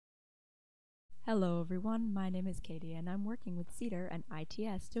Hello everyone, my name is Katie and I'm working with CEDAR and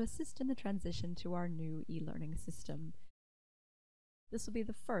ITS to assist in the transition to our new e-learning system. This will be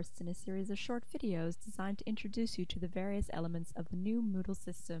the first in a series of short videos designed to introduce you to the various elements of the new Moodle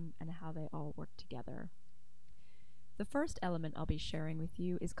system and how they all work together. The first element I'll be sharing with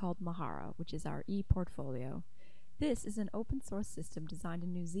you is called Mahara, which is our e-portfolio. This is an open source system designed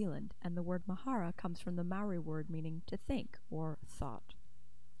in New Zealand, and the word Mahara comes from the Maori word meaning to think or thought.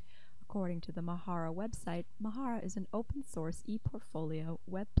 According to the Mahara website, Mahara is an open source e-portfolio,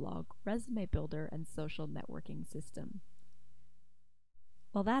 weblog, resume builder, and social networking system.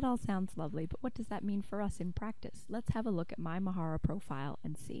 Well, that all sounds lovely, but what does that mean for us in practice? Let's have a look at my Mahara profile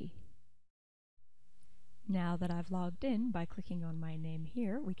and see. Now that I've logged in, by clicking on my name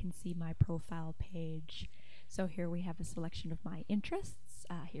here, we can see my profile page. So here we have a selection of my interests.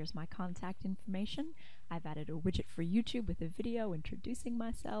 Here's my contact information. I've added a widget for YouTube with a video introducing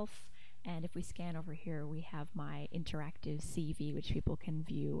myself. And if we scan over here, we have my interactive CV, which people can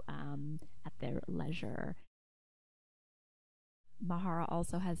view at their leisure. Mahara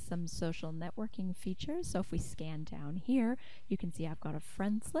also has some social networking features. So if we scan down here, you can see I've got a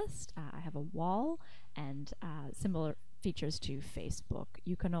friends list, I have a wall, and similar features to Facebook.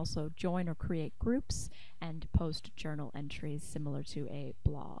 You can also join or create groups and post journal entries similar to a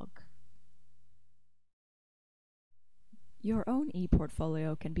blog. Your own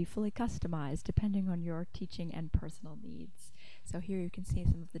e-portfolio can be fully customized depending on your teaching and personal needs. So here you can see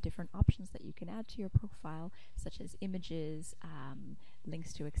some of the different options that you can add to your profile, such as images,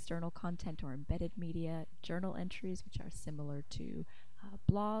 links to external content or embedded media, journal entries, which are similar to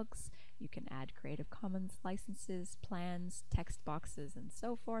blogs. You can add Creative Commons licenses, plans, text boxes, and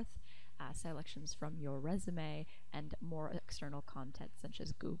so forth, selections from your resume, and more external content such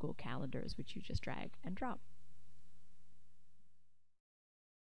as Google Calendars, which you just drag and drop.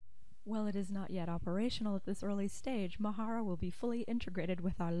 While it is not yet operational at this early stage, Mahara will be fully integrated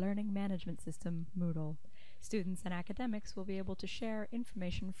with our learning management system, Moodle. Students and academics will be able to share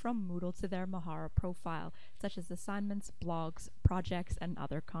information from Moodle to their Mahara profile, such as assignments, blogs, projects, and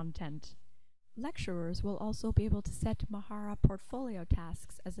other content. Lecturers will also be able to set Mahara portfolio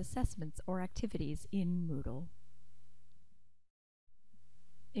tasks as assessments or activities in Moodle.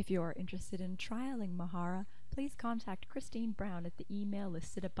 If you are interested in trialing Mahara, please contact Christine Brown at the email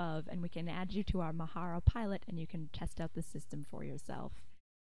listed above and we can add you to our Mahara pilot and you can test out the system for yourself.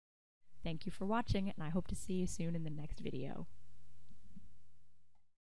 Thank you for watching and I hope to see you soon in the next video.